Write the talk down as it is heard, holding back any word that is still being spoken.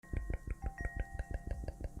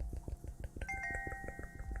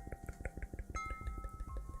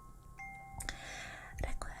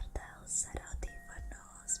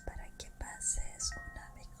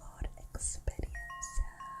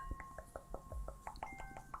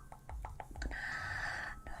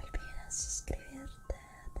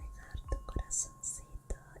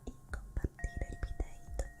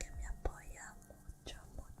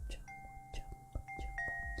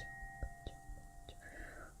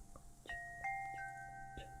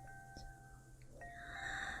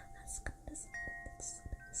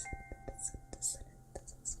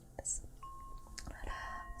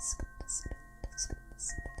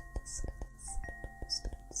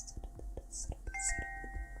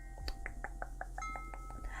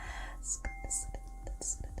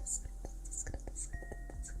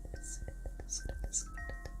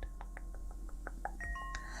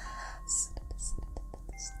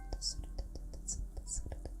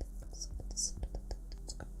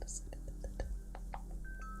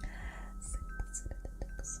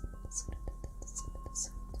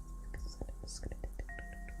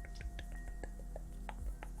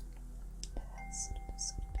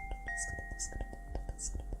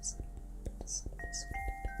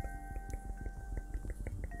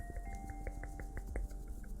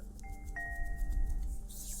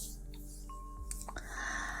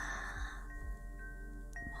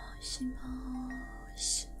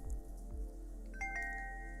moshi.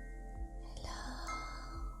 Hello.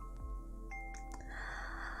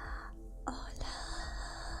 Hola.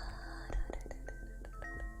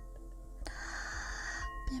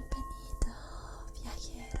 Bienvenido,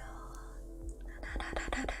 viajero.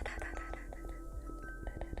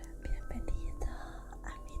 Bienvenido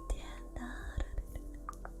a mi tienda.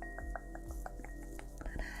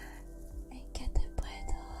 ¿En qué te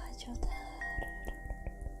puedo ayudar?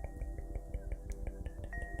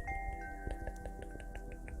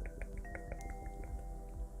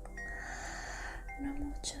 No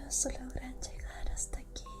muchos logran llegar hasta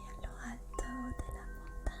aquí en lo alto de la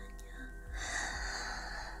montaña.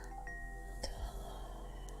 Tú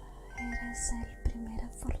eres el primer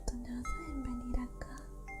afortunado en venir acá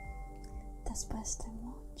después de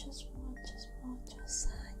muchos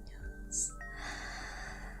años.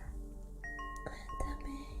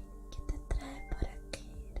 Cuéntame, ¿qué te trae por aquí?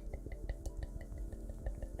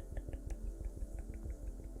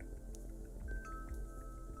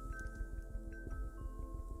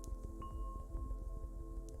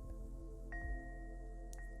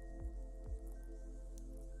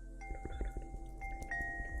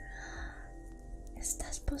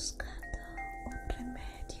 ¿Estás buscando un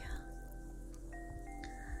remedio?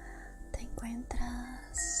 ¿Te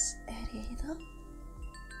encuentras herido?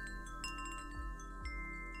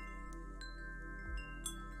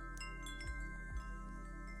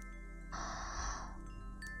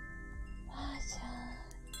 Vaya,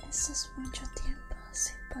 eso es mucho tiempo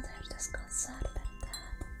sin poder descansar,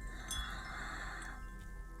 ¿verdad?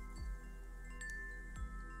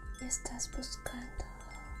 Y estás buscando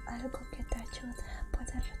algo que te ayude a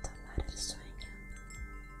poder retomar el sueño.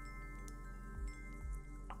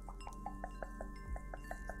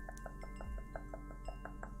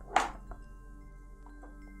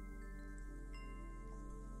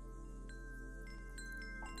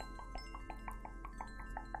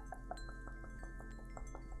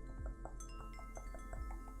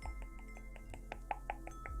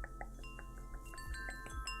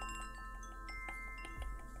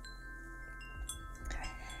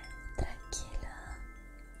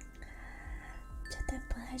 Te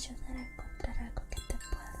puedo ayudar a encontrar algo que te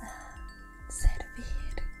pueda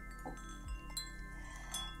servir.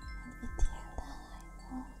 En mi tienda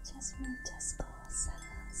hay muchas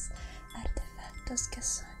cosas, artefactos que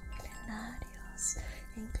son milenarios,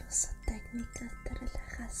 e incluso técnicas de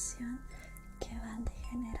relajación que van de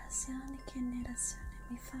generación en generación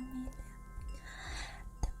en mi familia.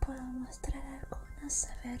 Te puedo mostrar algunas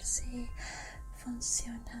a ver si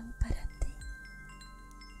funcionan para ti.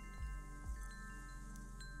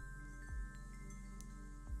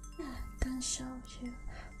 I can show you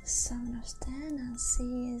some of them and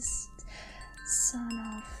see if some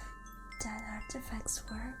of that artifacts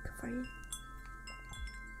work for you.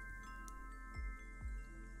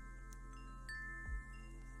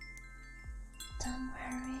 Don't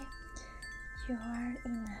worry, you are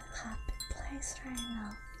in a happy place right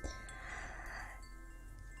now.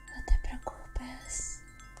 No te preocupes,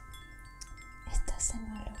 estás en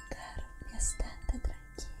un lugar bastante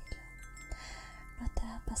tranquilo. No te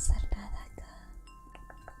va a pasar nada acá.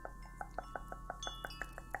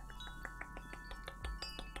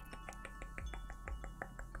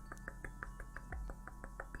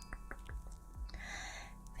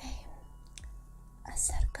 Ven,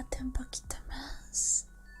 acércate un poquito más.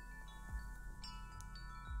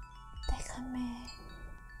 Déjame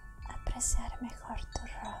apreciar mejor tu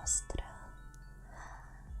rostro.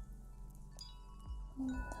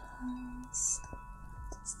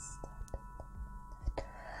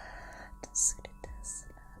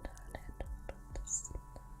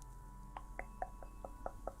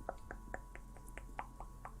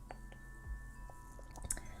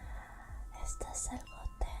 Estás algo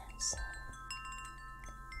tenso.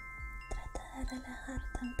 Trata de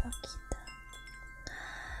relajarte un poquito.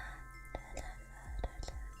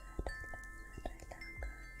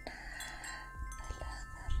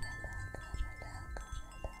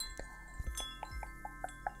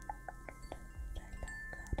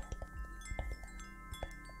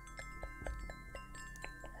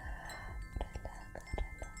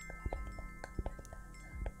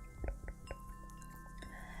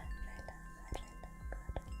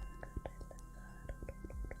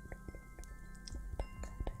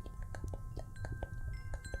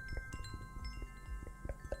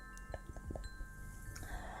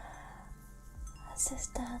 ¿Has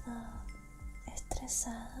estado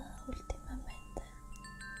estresado últimamente?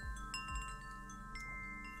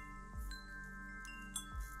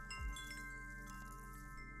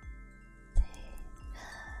 Sí,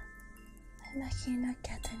 me Me imagino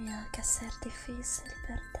que ha tenido que ser difícil,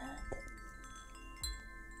 ¿verdad?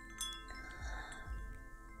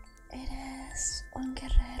 ¿Eres un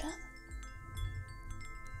guerrero?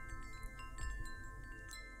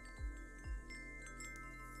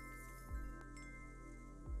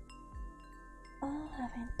 Oh,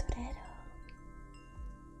 aventurero.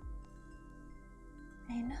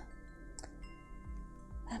 Bueno,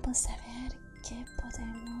 vamos a ver qué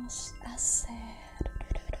podemos hacer.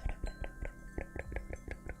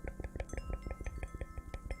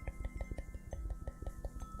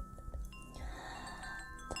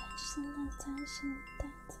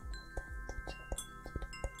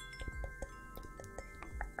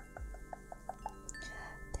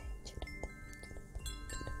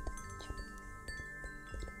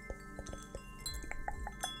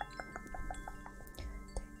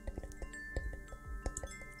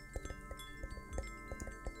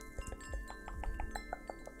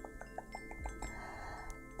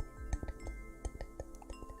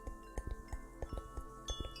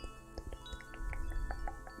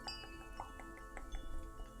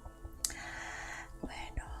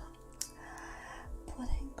 Bueno,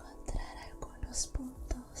 pude encontrar algunos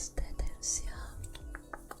puntos de tensión.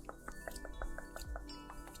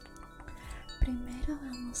 Primero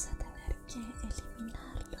vamos a tener que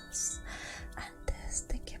eliminarlos antes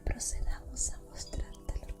de que procedamos a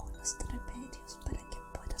mostrarte algunos remedios para que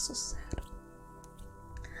puedas usar.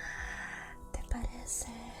 ¿Te parece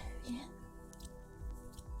bien?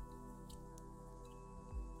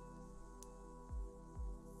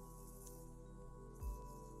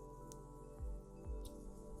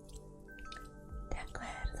 De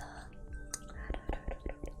acuerdo.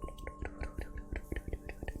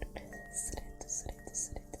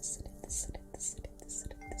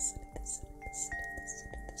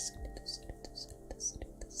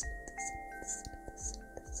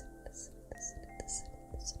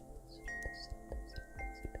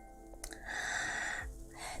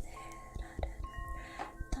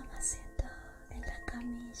 Toma asiento en la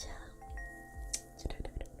camilla.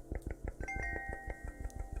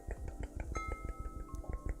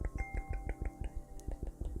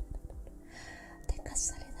 ¿De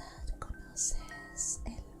casualidad conoces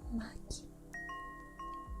el maqui?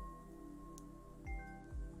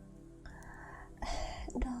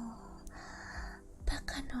 No,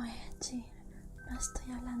 Taka no Echi, no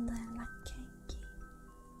estoy hablando del makenki.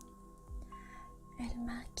 El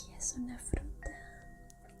maqui es una fruta.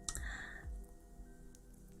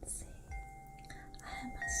 Sí,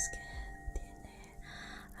 además que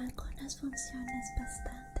tiene algunas funciones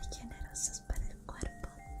bastante generosas para el cuerpo.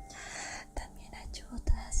 También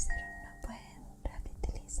ayuda a ser un buen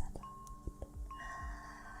revitalizador.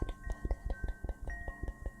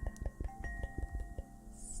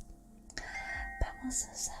 Vamos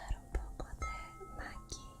a usar un poco de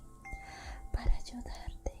maqui para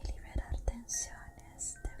ayudarte y liberar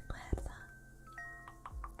tensiones, ¿de acuerdo?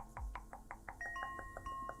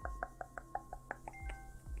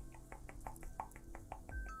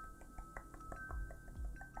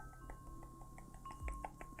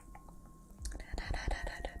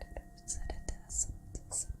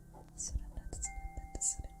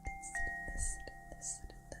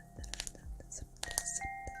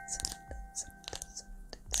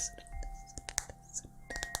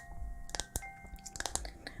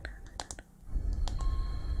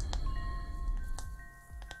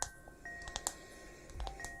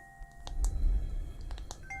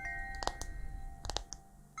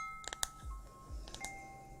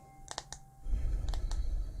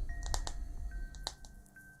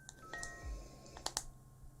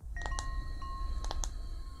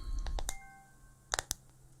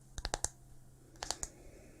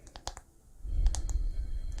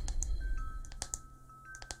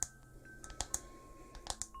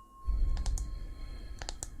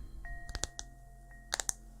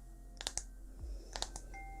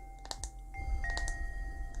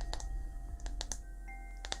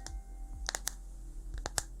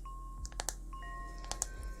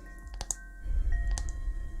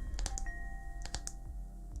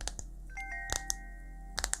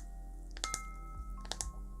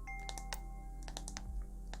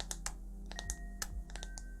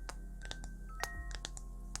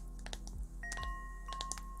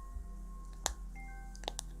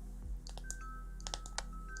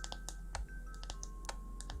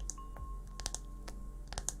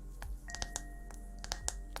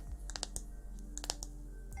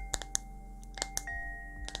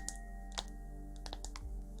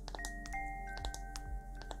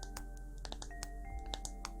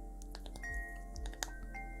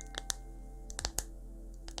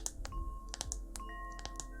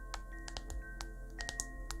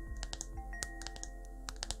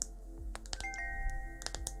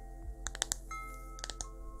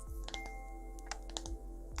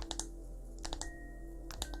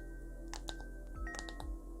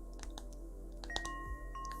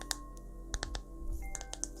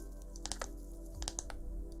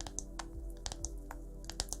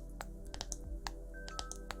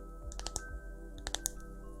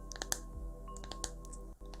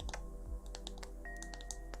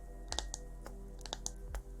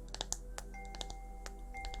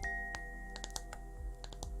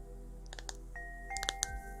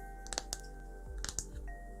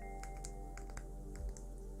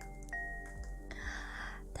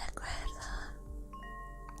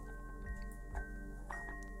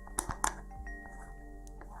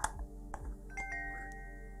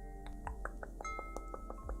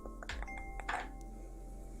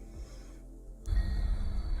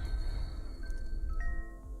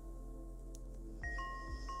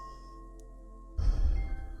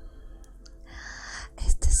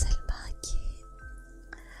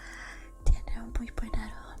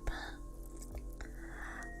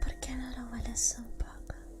 relajes un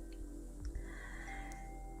poco.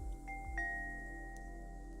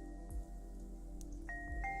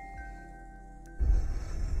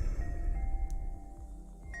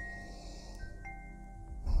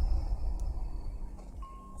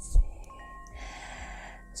 Sí,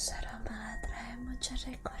 su aroma trae muchos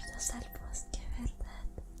recuerdos al bosque, ¿verdad?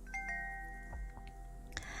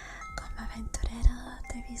 Como aventurero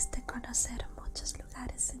debiste conocer muchos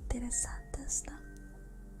lugares interesantes, ¿no?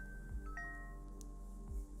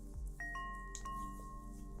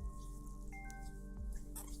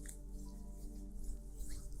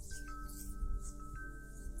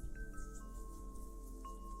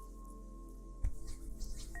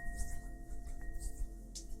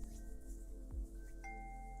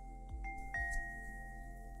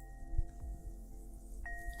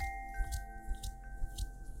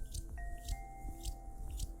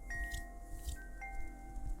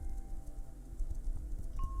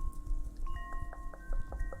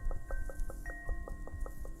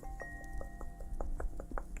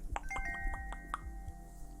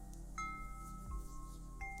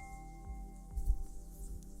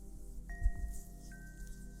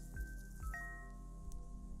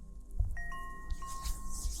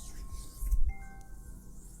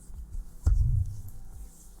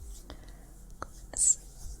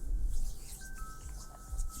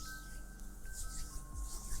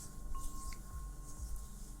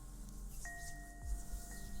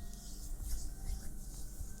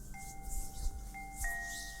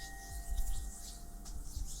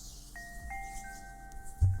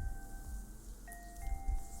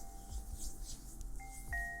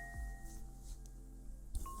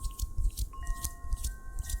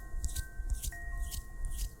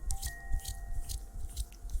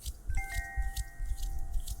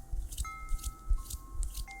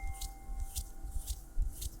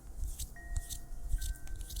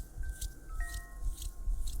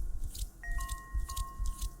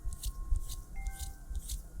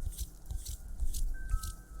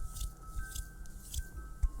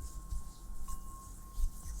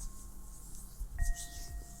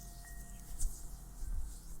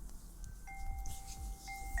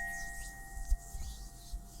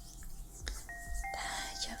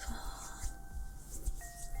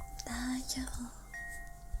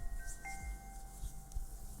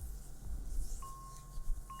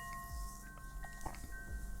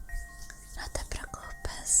 No te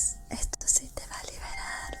preocupes, esto sí te va a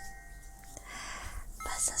liberar.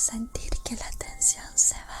 Vas a sentir que la tensión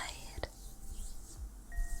se va a ir.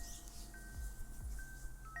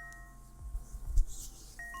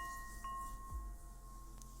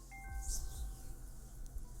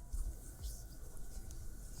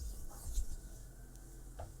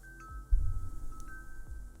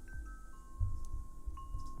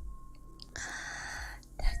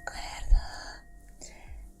 De acuerdo,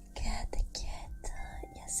 quédate quieto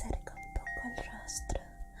y acerca un poco el rostro.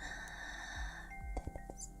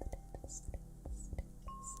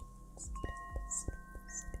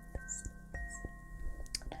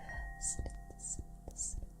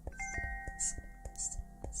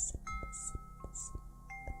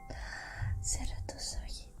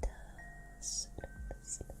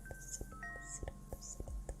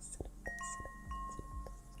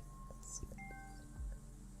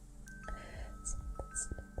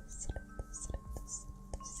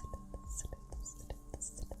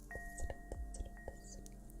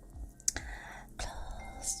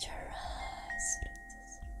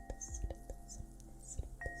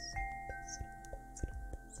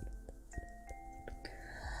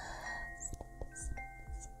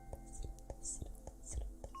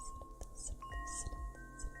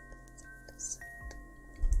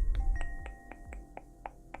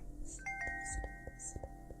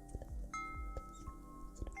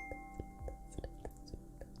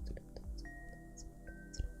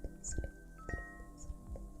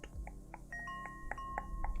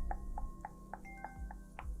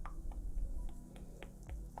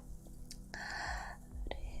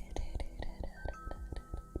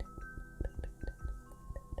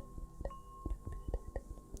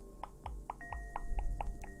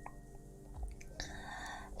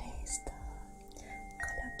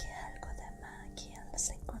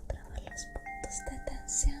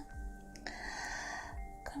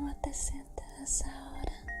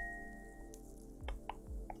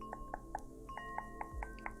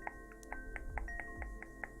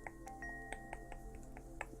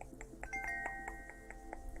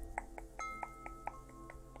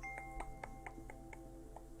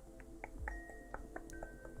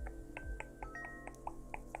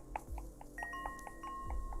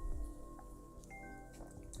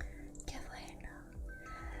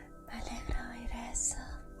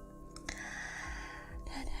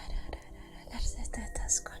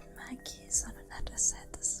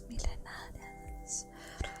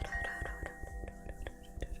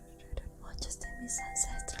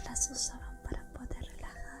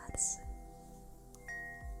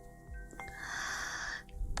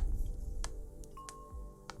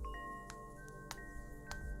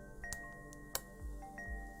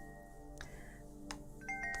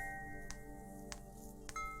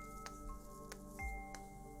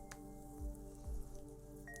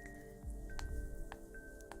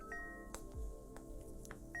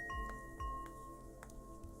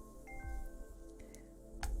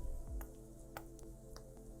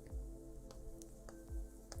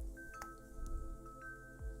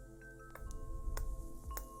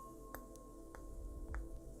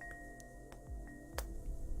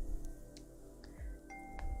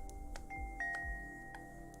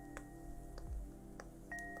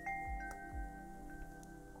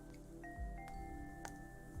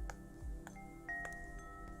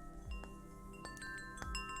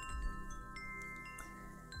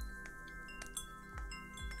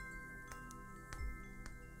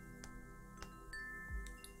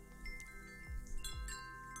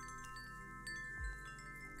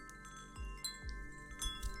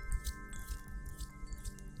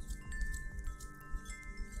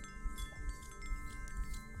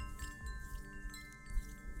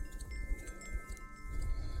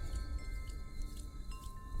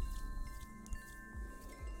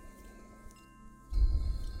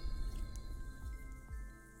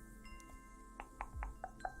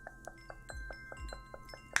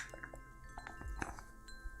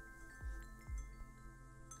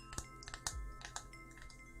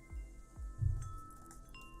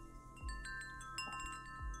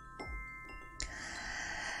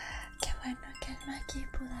 el maqui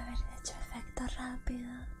pudo haber hecho efecto rápido.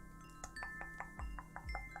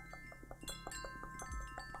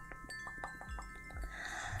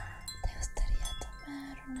 ¿Te gustaría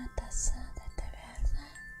tomar una taza de té verde?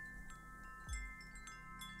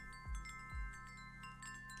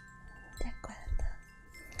 De acuerdo.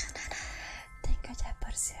 Tengo ya,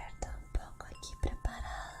 por cierto, un poco aquí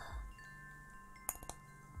preparado.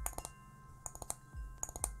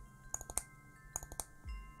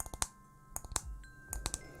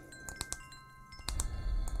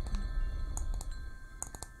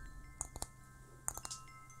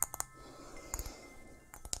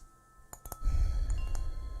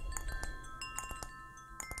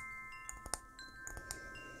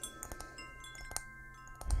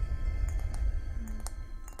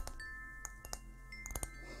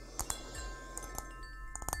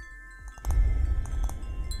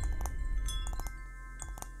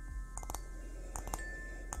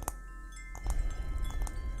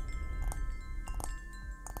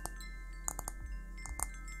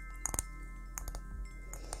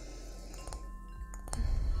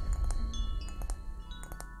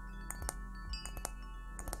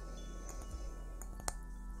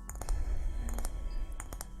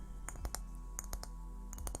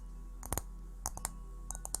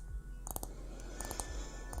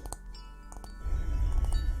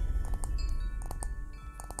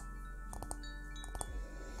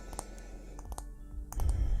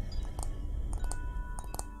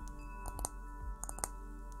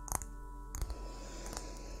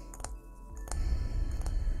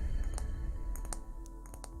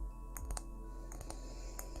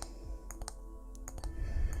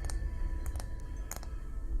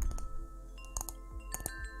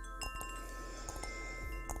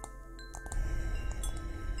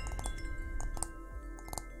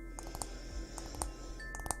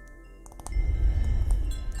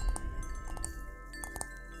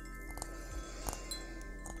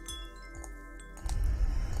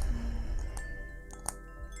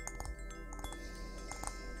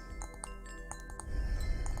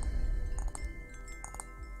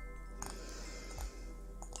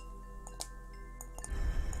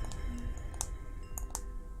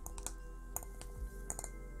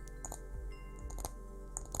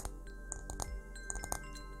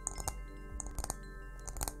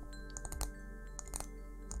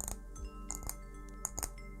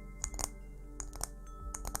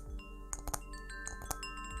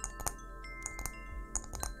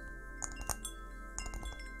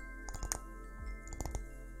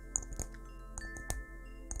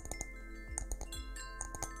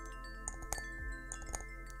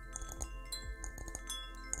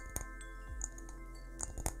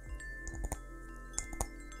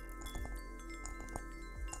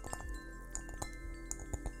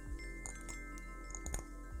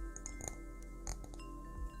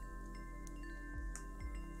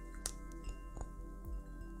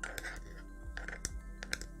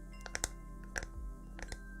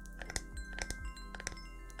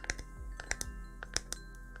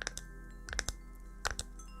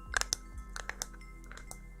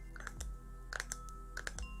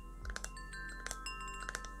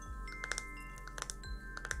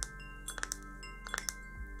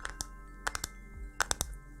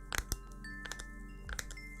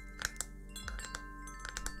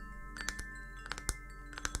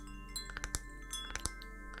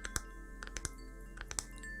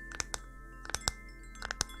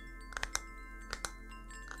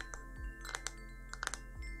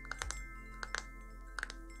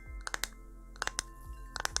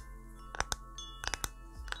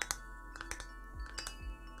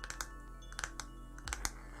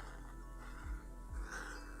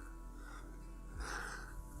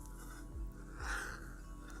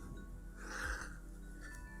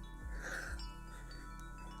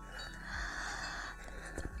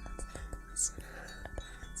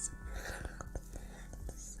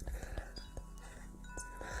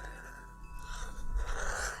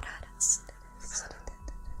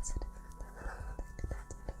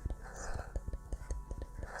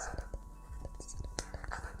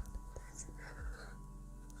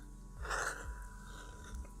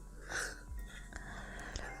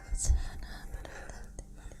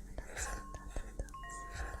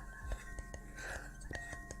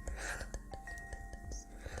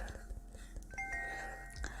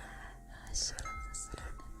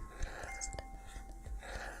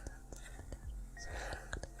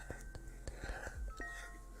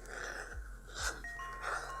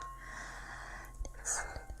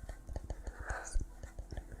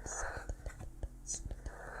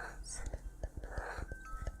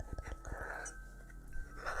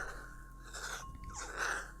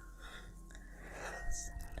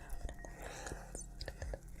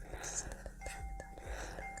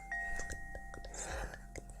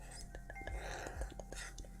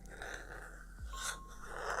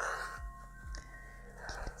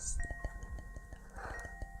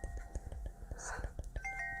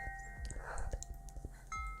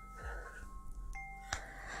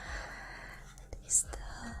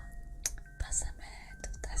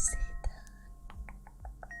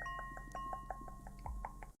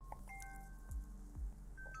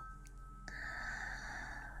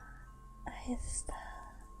 Ahí está.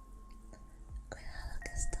 Cuidado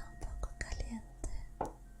que está un poco caliente,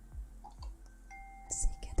 así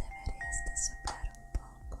que deberías de soplar un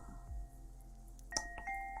poco.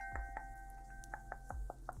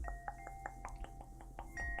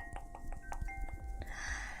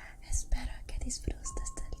 Espero que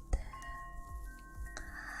disfrutes del té.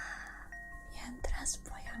 Mientras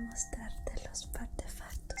voy a mostrarte los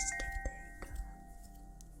artefactos que tengo.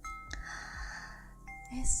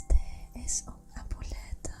 Este es un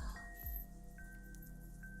amuleto.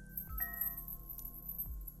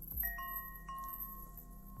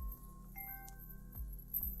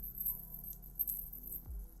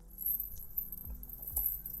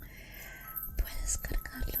 Puedes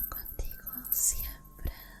cargarlo contigo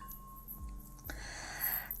siempre.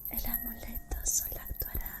 El amuleto solo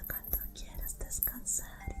actuará cuando quieras descansar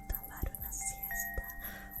y tomar una siesta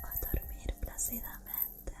o dormir plácidamente.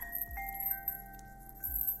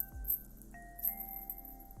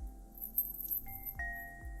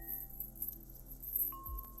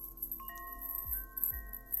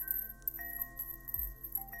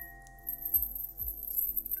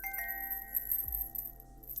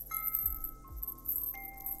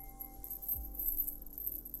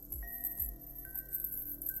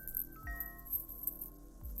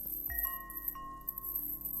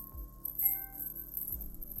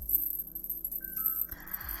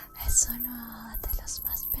 Es uno de los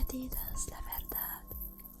más pedidos, la verdad.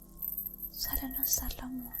 Suelen usarlo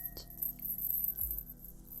mucho.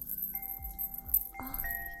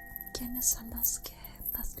 Ay, ¿quiénes son los que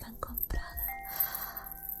más lo han comprado?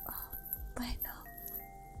 Oh, bueno,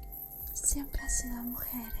 siempre han sido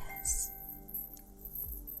mujeres.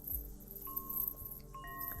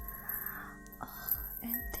 Oh,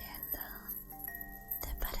 entiendo.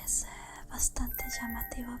 Te parece bastante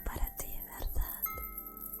llamativo para ti, ¿verdad?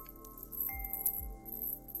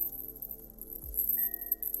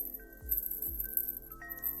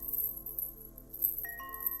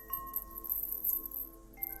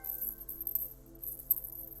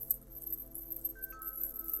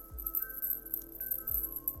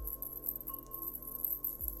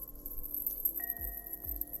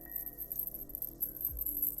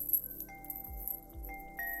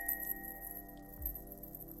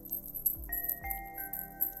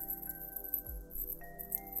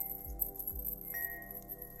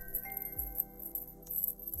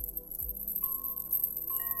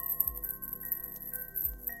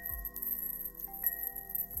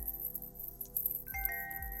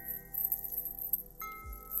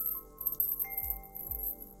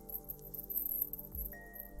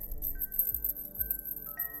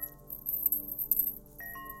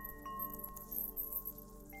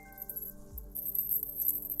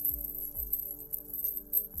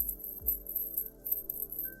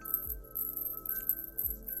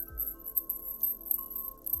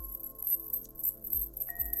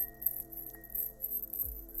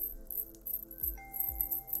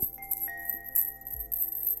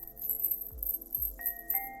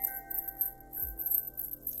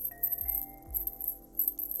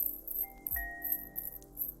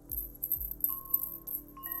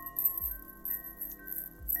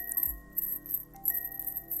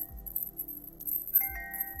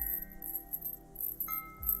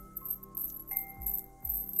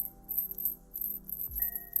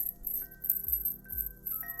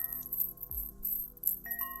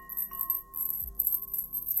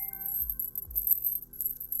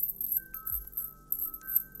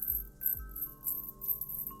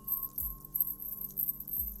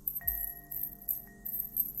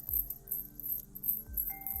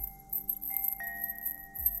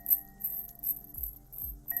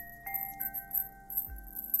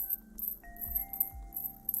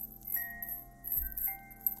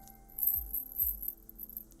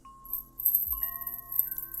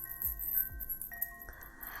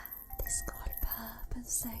 Disculpa,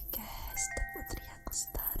 pensé que esto podría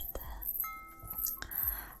costarte.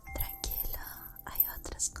 Tranquilo, hay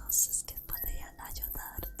otras cosas que podrían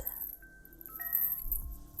ayudarte.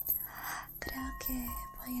 Creo que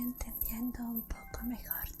voy entendiendo un poco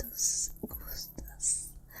mejor tus gustos.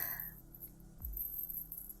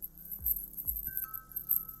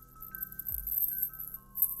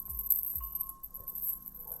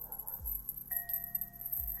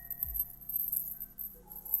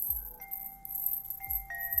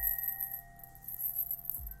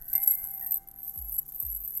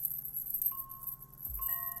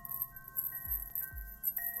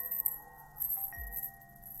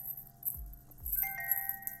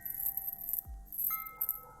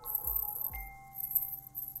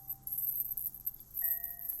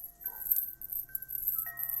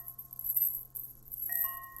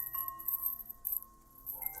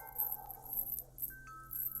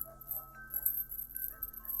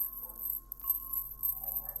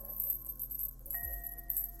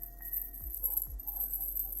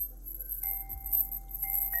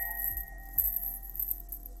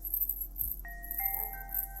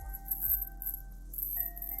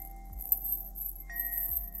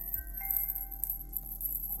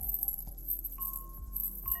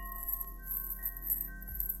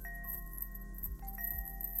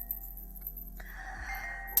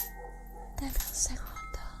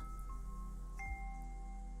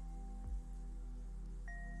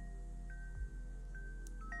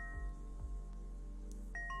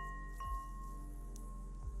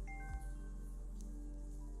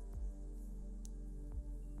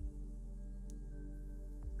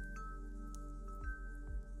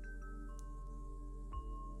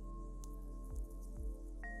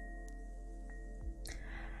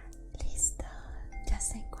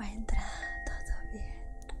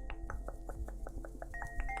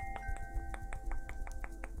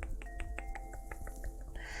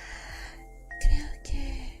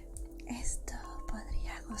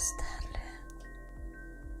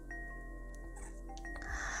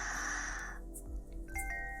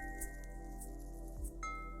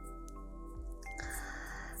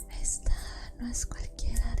 no es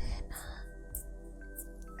cualquier arena.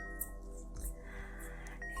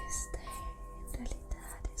 En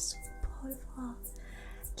realidad es un polvo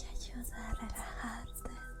que ayuda a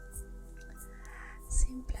relajarte.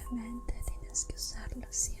 Simplemente tienes que usarlo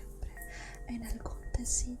siempre en algún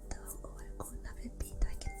tecito o alguna bebida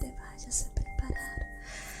que te vayas a preparar,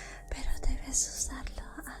 pero debes usarlo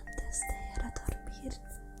antes de ir a dormir.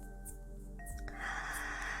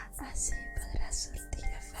 Así podrás surtir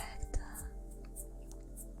efecto.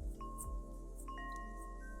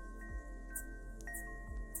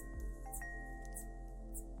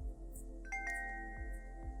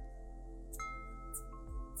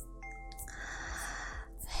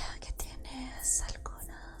 Veo que tienes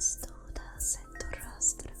algunas dudas en tu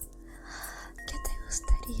rostro. ¿Qué te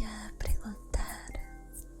gustaría preguntar?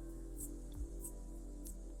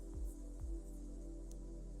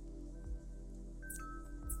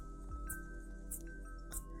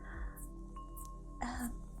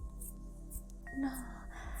 No,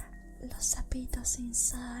 los sapitos sin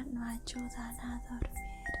sal no ayudan a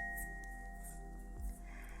dormir.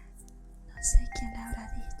 No sé quién le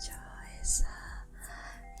habrá dicho esa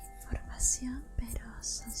información, pero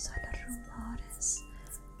son solo rumores,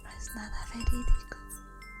 no es nada verídico.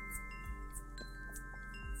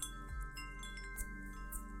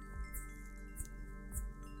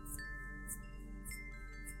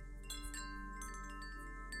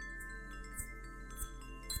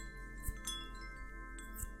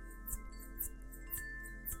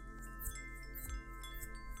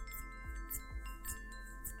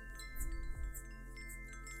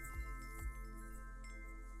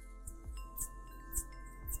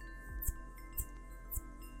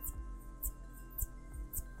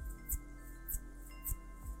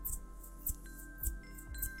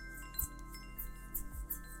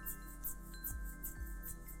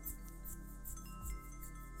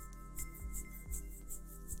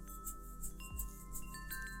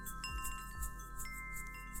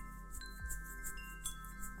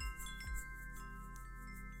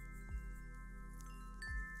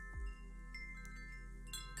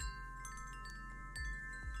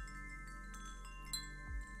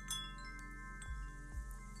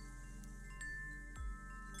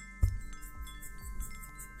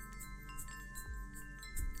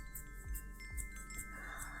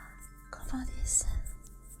 Como dice,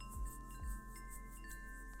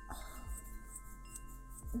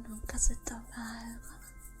 nunca se toma algo.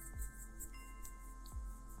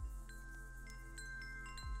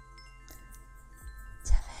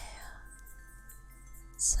 Ya veo,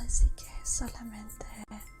 así que solamente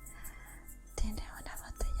tiene una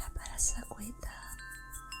botella para su agüita.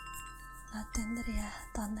 No tendría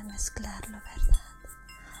dónde mezclarlo, ¿verdad?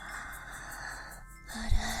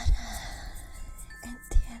 Ahora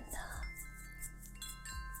entiendo.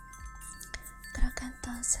 Creo que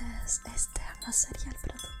entonces este no sería el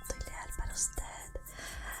producto ideal para usted.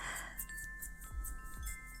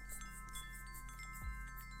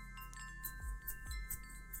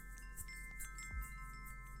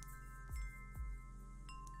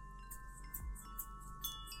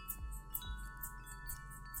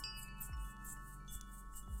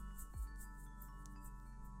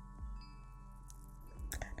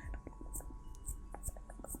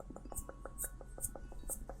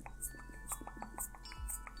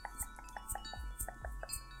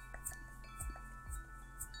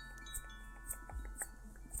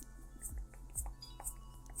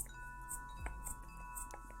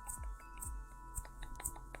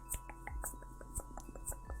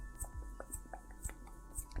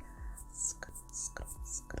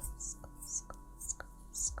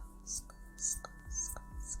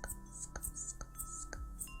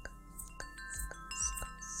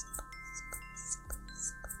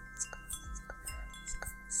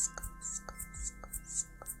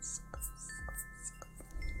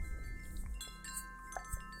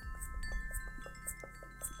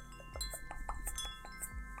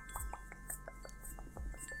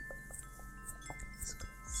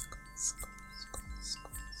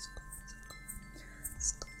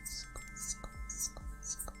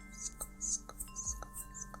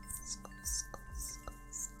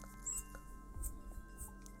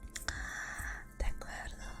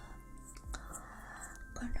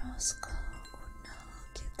 Conozco uno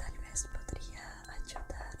que tal vez podría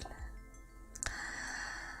ayudarle.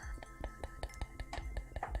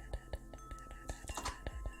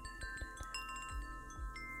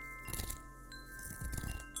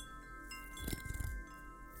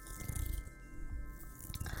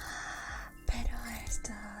 Pero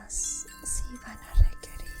estos sí van a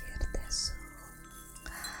requerir de su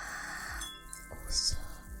uso.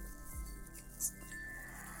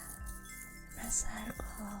 es algo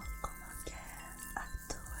como que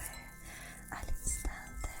actúe al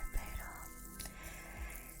instante, pero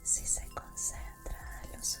si se concentra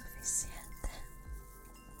lo suficiente,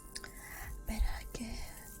 verá que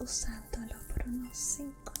usándolo por unos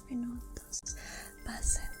 5 minutos va a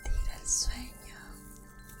sentir el sueño.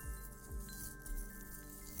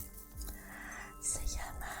 Se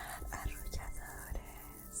llaman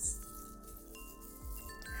arrulladores.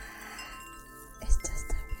 Estos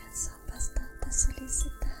también son bastante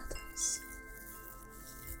solicitados.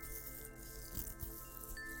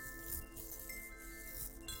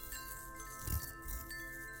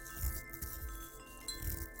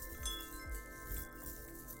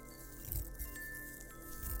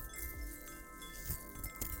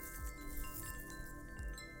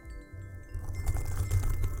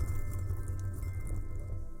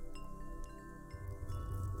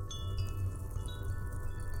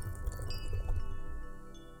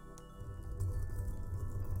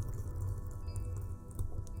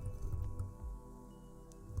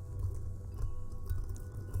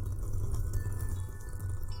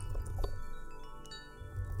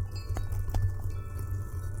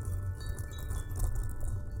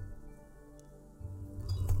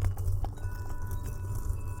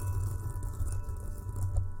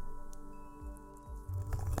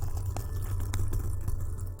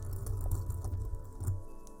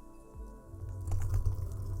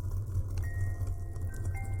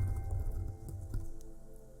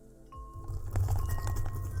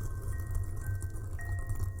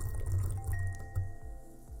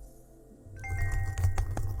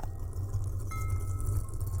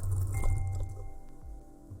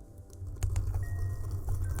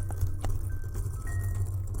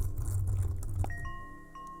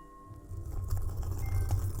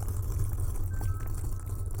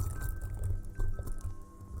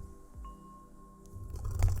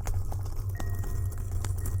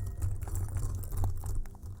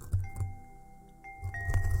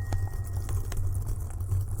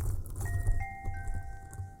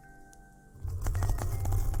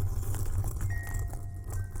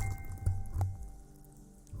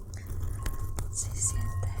 Se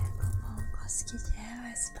siente como un cosquilleo,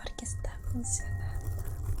 es porque está funcionando.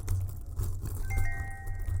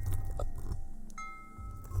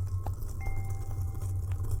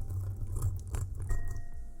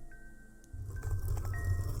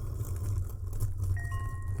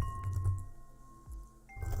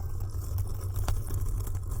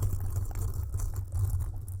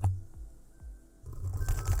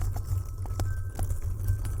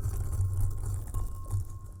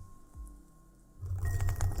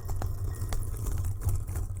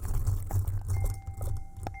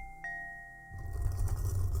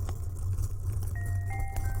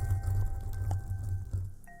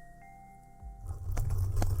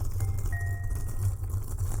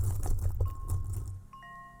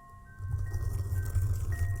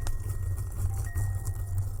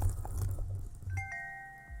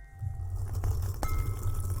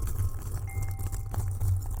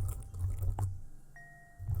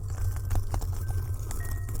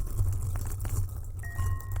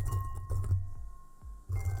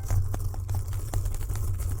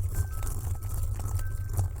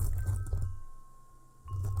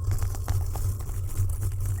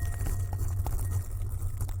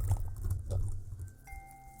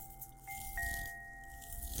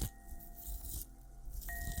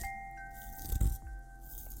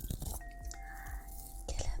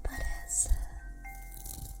 ¿Qué le parece?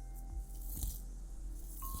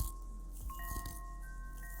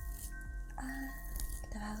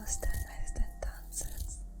 Le va a gustar desde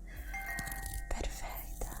entonces.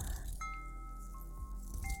 Perfecto.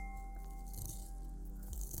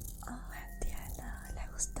 Oh, entiendo. Le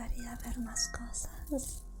gustaría ver más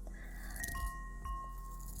cosas.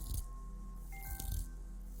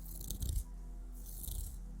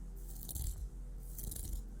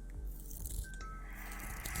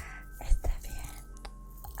 Está bien.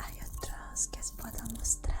 Hay otros que os puedo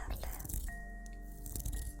mostrarle.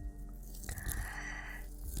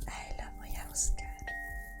 Ahí lo voy a buscar.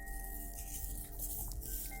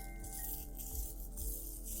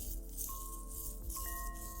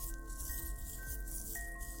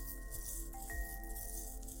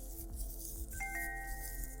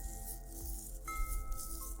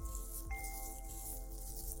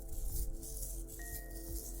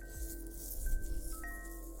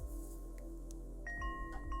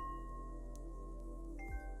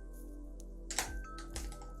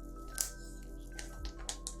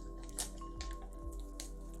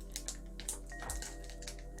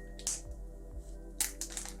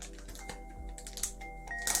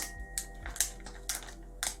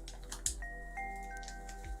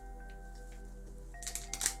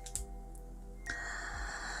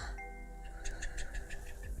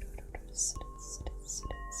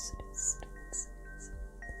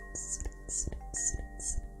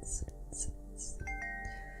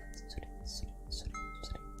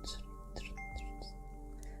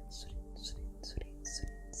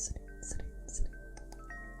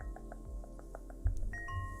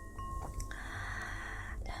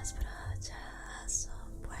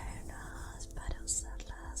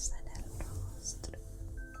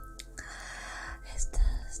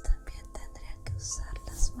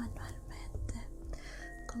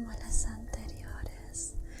 como las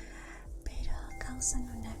anteriores, pero causan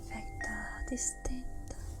un efecto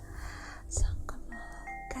distinto. Son como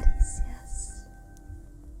caricias.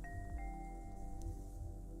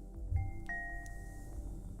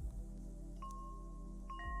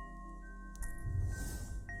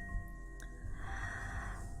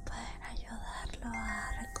 Pueden ayudarlo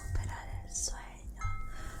a recuperar el sueño,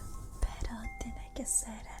 pero tiene que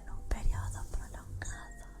ser en un periodo prolongado.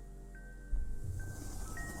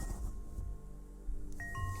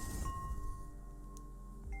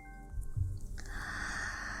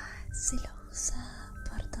 Si lo usa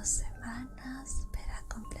por 2 semanas, verá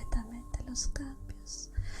completamente los cambios.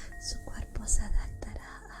 Su cuerpo se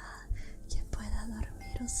adaptará a que pueda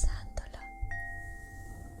dormir usándolo.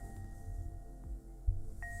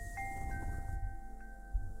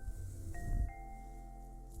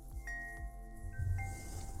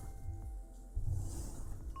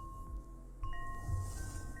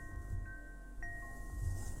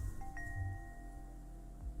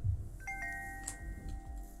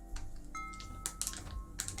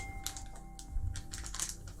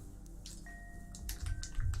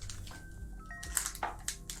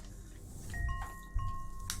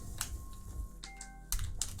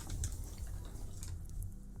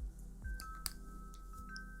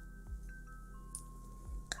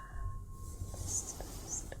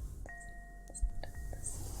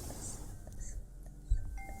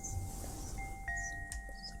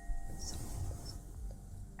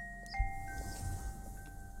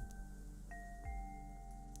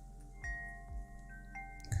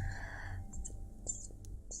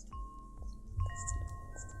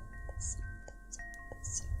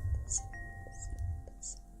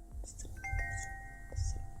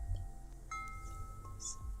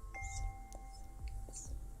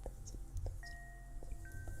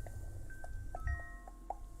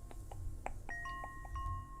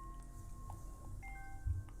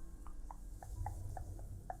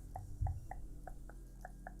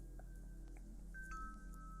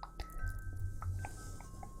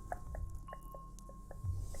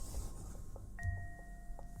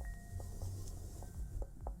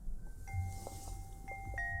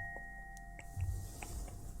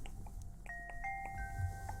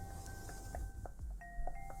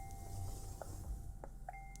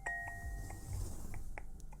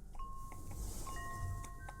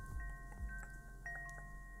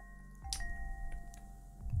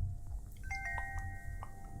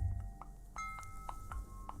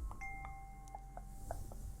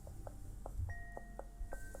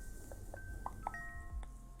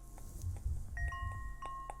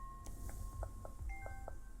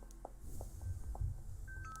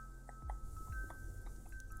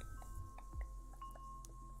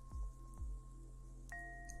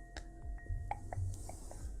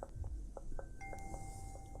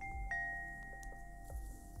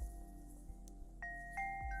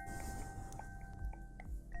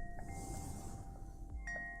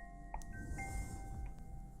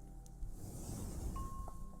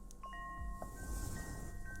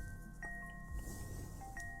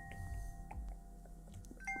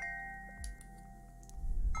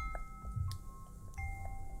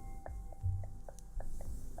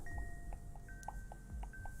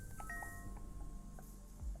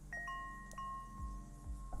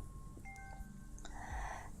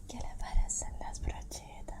 ¿Qué le parecen las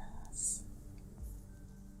brochitas?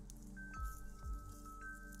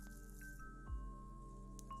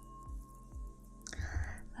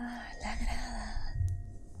 Le agrada.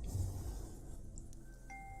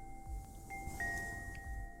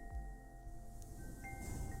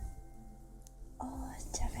 Oh,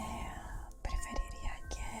 ya veo. Preferiría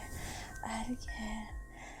que alguien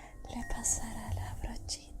le pasara la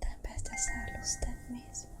brochita en vez de hacerlo usted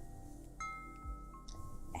mismo.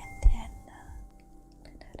 Entiendo.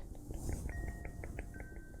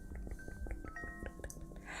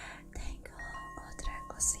 Tengo otra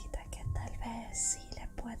cosita que tal vez sí le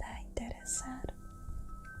pueda interesar.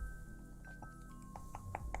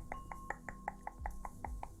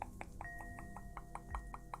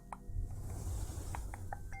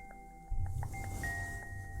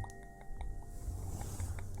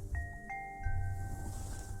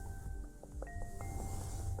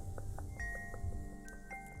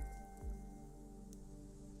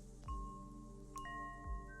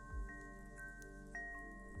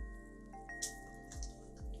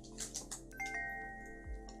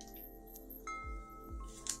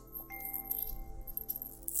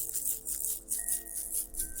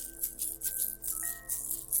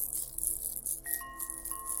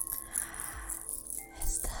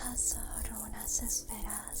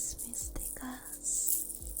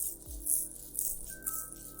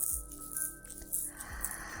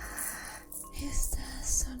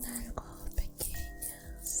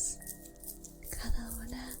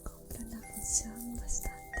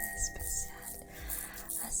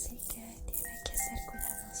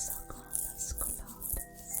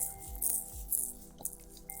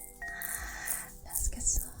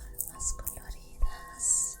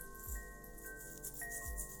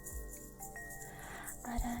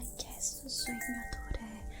 su sueño dure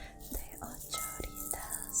de 8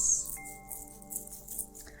 horitas.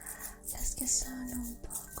 Las que son un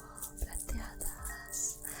poco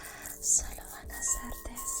plateadas solo van a ser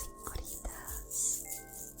de 5 horitas.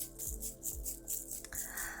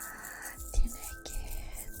 Tiene que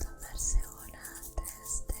tomarse una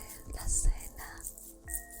antes de la cena.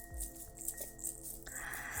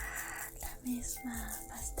 La misma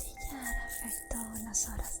pastilla hará efecto unas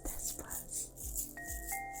horas después.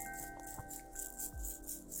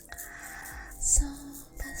 Son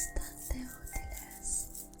bastante útiles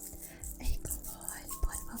y como el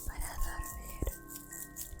polvo para dormir.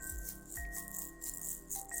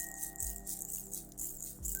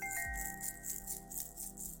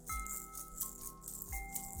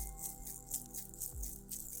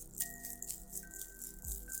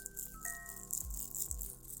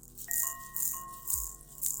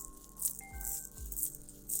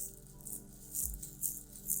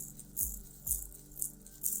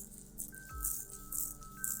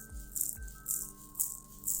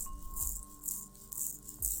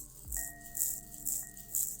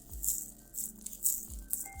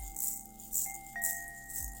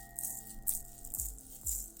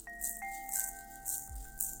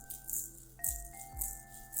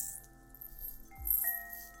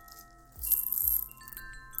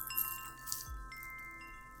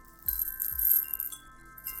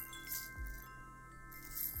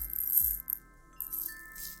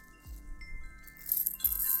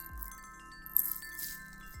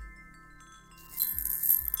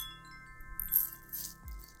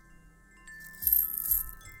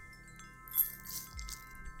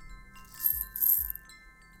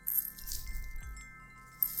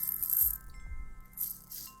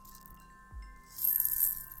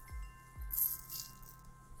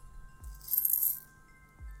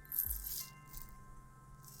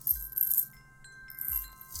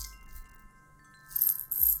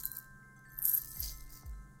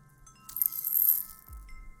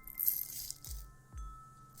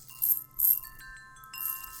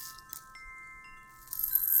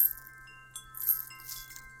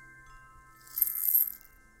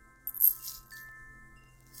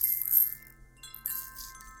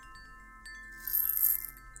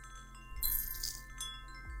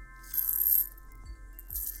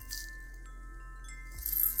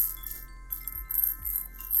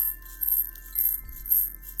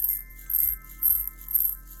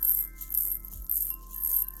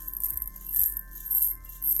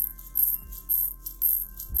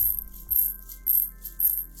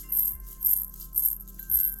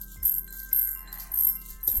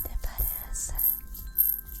 ¿Qué te parece?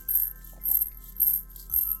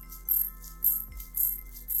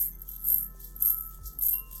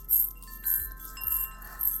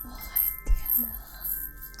 Entiendo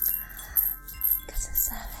que se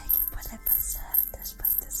sabe que puede pasar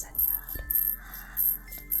después de cenar.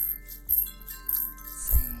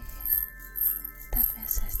 Sí, tal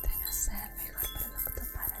vez este no sea el mejor producto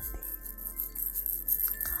para ti.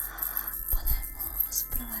 Podemos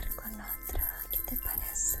probar con otro. ¿Qué te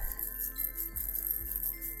parece?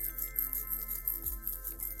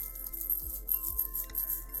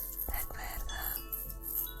 De acuerdo.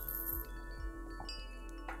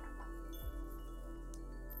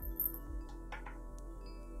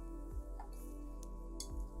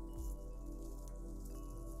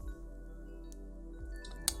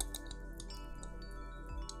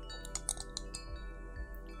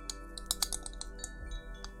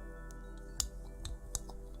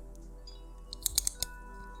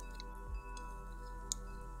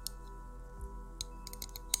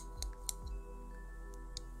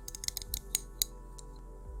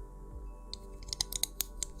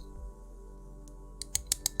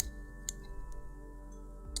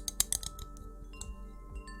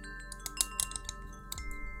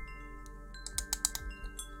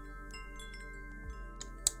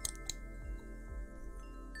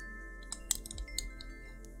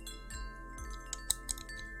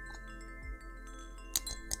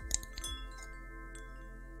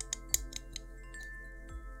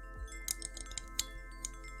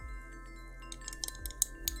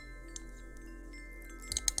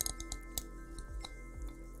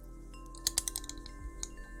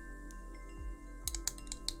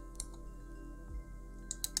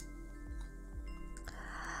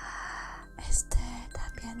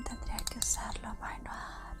 También tendría que usarlo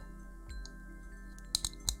manual.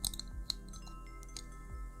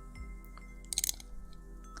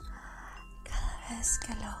 Cada vez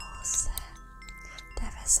que lo use,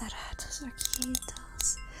 debes cerrar tus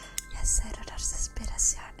ojitos y hacer unas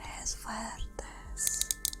respiraciones fuertes.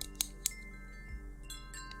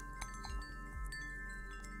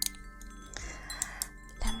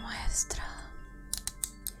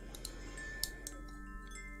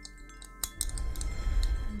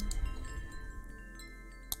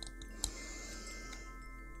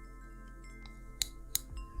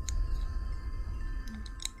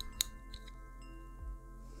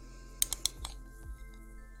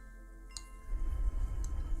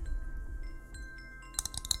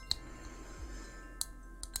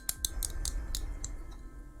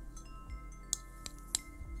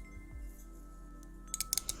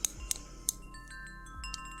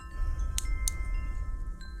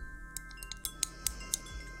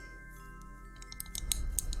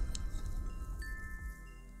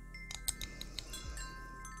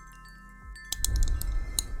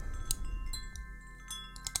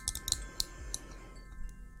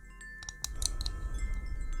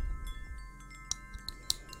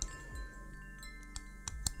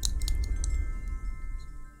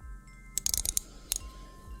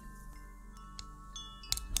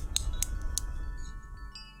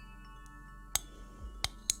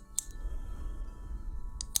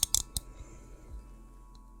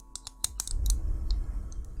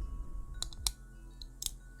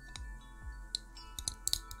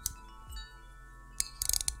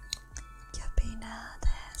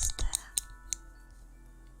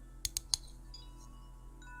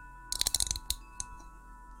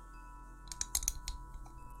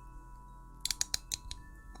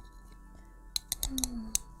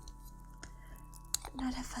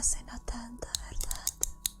 hace no tanto, ¿verdad?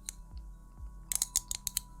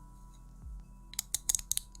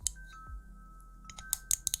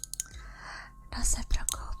 No se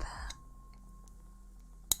preocupe.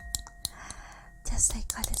 Ya sé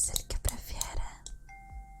cuál es el que prefiere.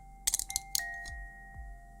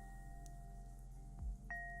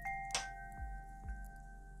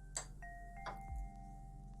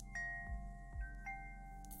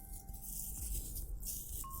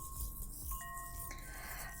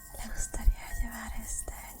 ¿Le gustaría llevar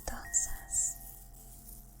este entonces?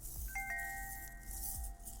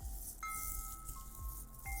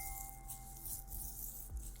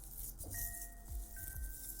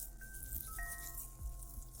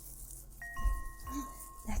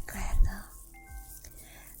 De acuerdo.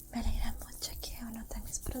 Me alegra mucho que uno de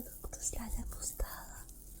mis productos le haya gustado.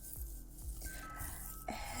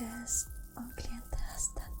 Es un cliente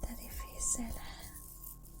bastante difícil, ¿eh?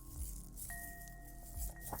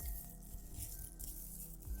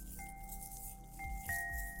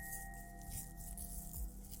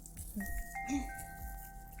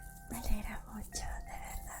 Me alegra mucho, de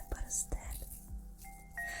verdad, por usted.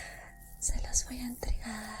 Se los voy a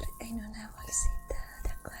entregar en una bolsita, ¿de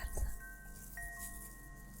acuerdo?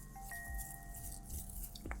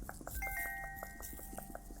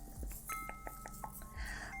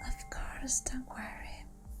 Of course, don't worry.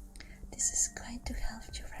 This is going to help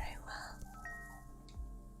you very well.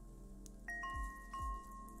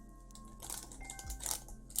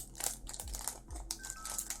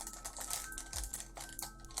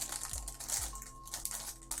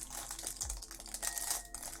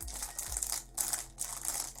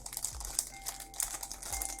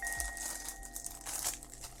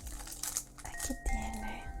 Aquí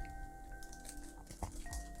tiene.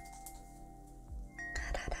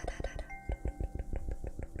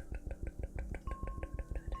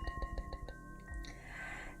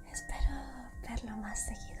 Espero verlo más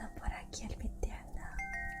seguido por aquí en mi tienda.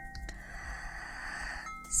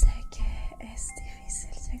 Sé que es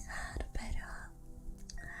difícil llegar, pero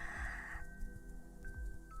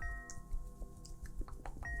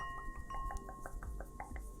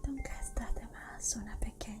nunca está de más una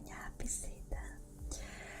pequeña visita.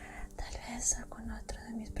 Tal vez algún otro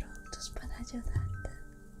de mis productos pueda ayudarte.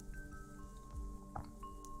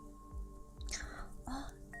 Oh,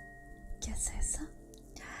 ¿qué es eso?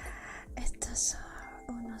 Estos son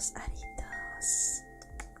unos aritos.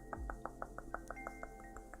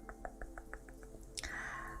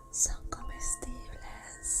 Son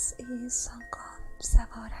comestibles y son con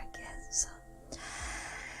sabor a queso.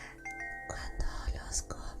 Cuando los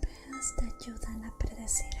comes te ayudan a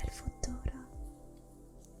predecir el futuro.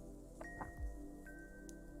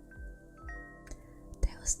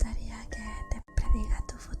 ¿Te gustaría que te prediga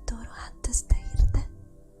tu futuro antes de irte?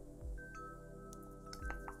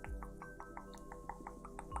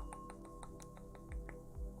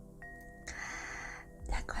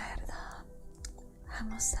 De acuerdo.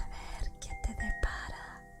 Vamos a ver qué te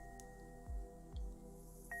depara.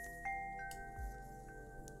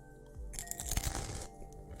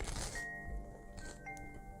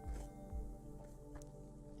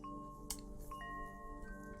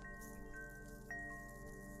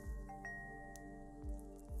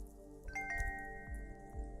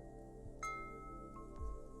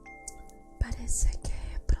 Parece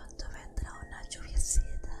que pronto vendrá una lluviecita.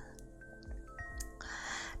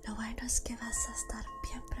 Lo bueno es que vas a estar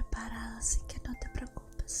bien preparado, así que no te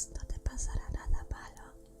preocupes, no te pasará nada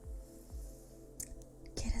malo.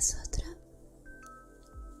 ¿Quieres otra?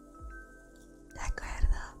 De acuerdo.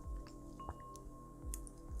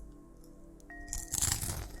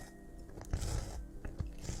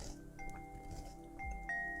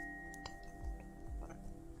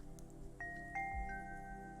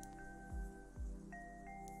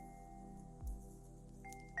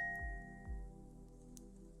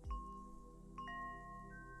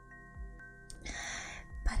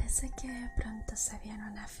 Parece que pronto se viene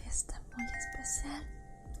una fiesta muy especial.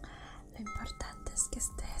 Lo importante es que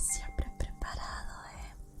estés siempre preparado,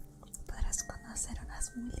 ¿eh? Podrás conocer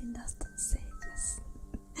unas muy lindas doncellas.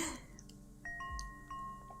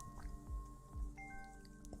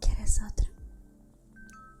 ¿Quieres otra?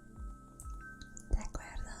 De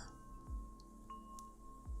acuerdo.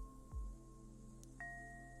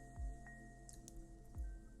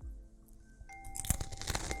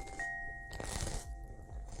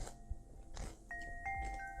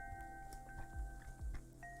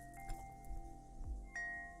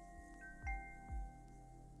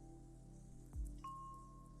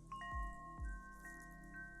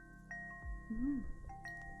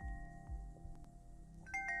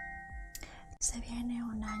 Se viene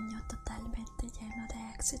un un año totalmente lleno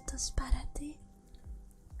de éxitos para ti.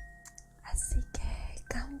 Así que,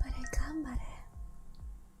 cámbare, cámbare.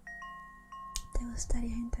 ¿Te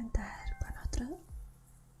gustaría intentar con otro?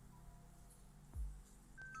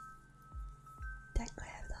 De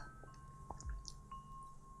acuerdo.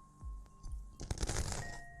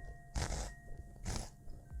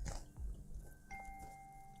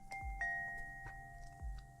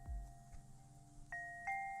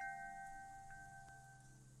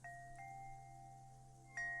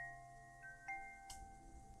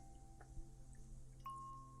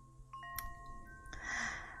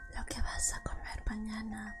 Lo que vas a comer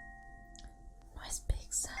mañana no es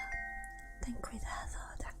pizza. Ten cuidado,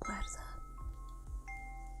 ¿de acuerdo?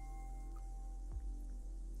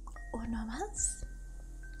 ¿Uno más?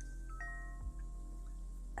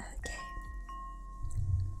 Ok.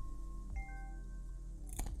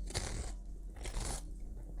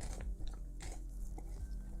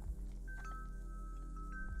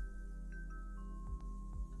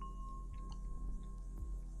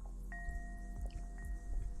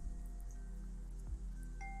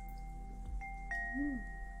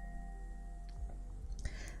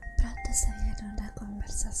 Pronto se viene una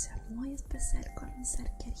conversación muy especial con un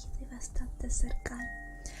ser querido y bastante cercano,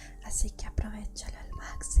 así que aprovéchalo al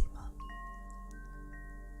máximo.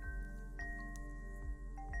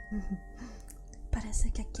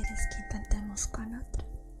 Parece que quieres que intentemos con otro.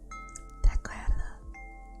 De acuerdo.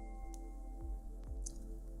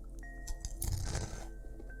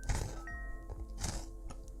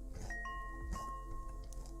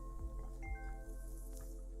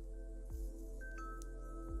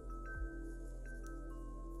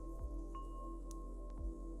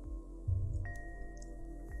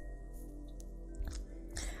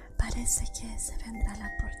 Parece que se vendrá la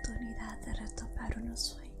oportunidad de retomar unos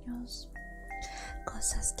sueños,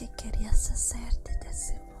 cosas que querías hacer desde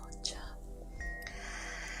hace mucho.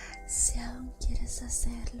 Si aún quieres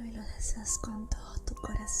hacerlo y lo deseas con todo tu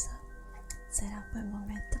corazón, será un buen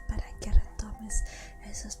momento para que retomes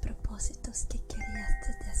esos propósitos que querías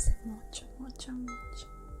desde hace mucho, mucho, mucho.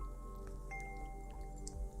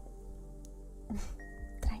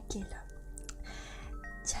 Tranquilo,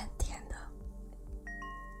 ya entiendo.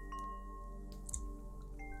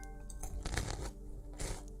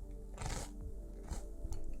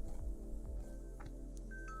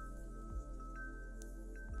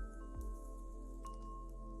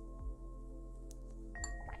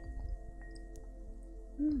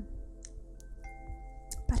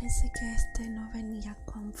 Parece que este no venía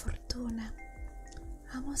con fortuna.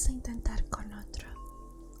 Vamos a intentar con otro.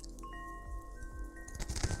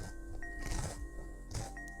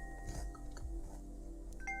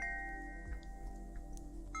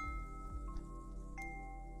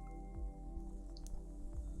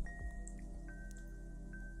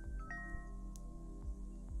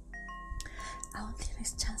 Aún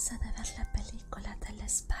tienes chance de ver la película del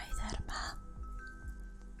Spider-Man.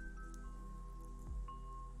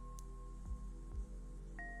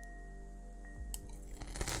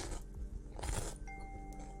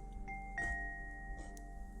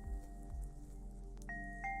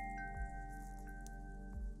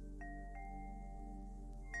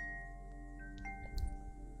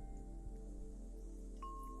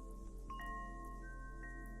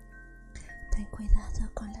 Ten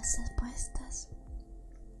cuidado con las apuestas.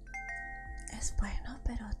 Es bueno,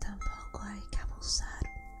 pero tampoco hay que abusar.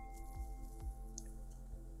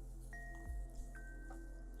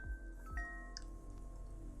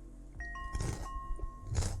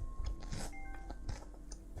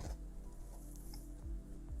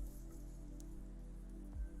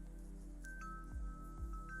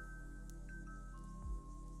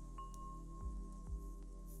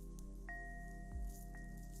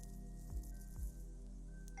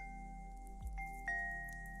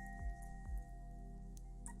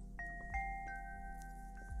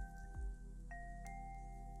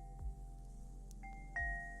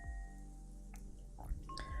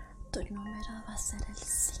 Tu número va a ser el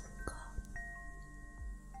 5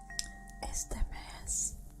 este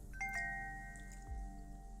mes.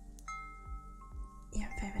 Y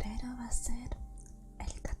en febrero va a ser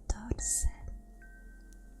el 14.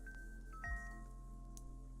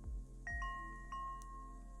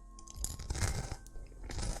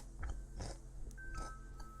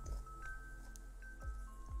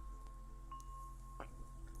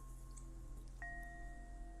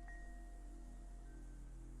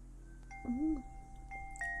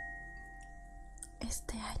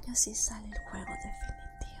 Este año sí sale el juego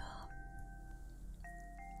definitivo.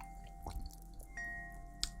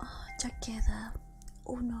 Ya queda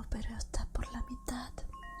uno, pero está por la mitad.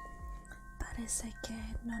 parece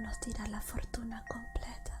que no nos dirá la fortuna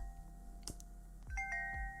completa.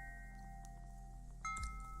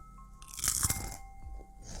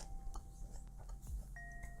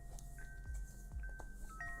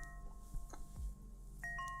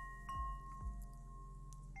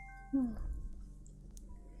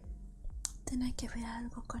 Tiene que ver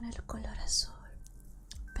algo con el color azul,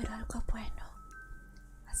 pero algo bueno,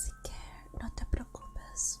 así que no te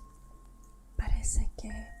preocupes. Parece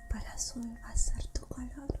que para azul va a ser tu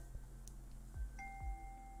color.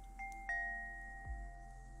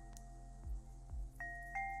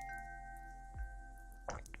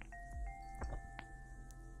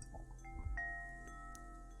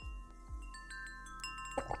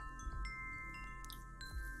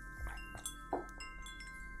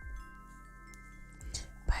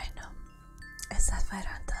 Bueno, esas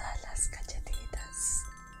fueron todas las galletitas.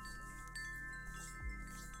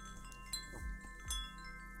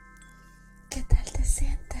 ¿Qué tal te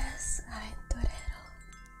sientes, aventurero?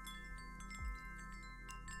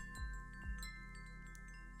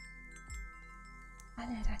 Me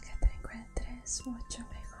alegra que te encuentres mucho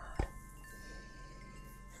mejor.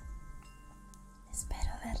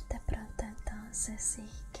 Espero verte pronto entonces y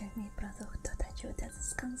que mi producto te ayude a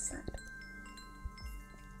descansar.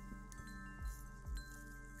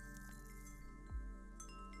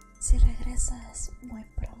 Si regresas muy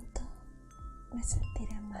pronto, me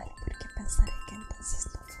sentiré mal porque pensaré que entonces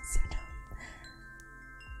no funcionó.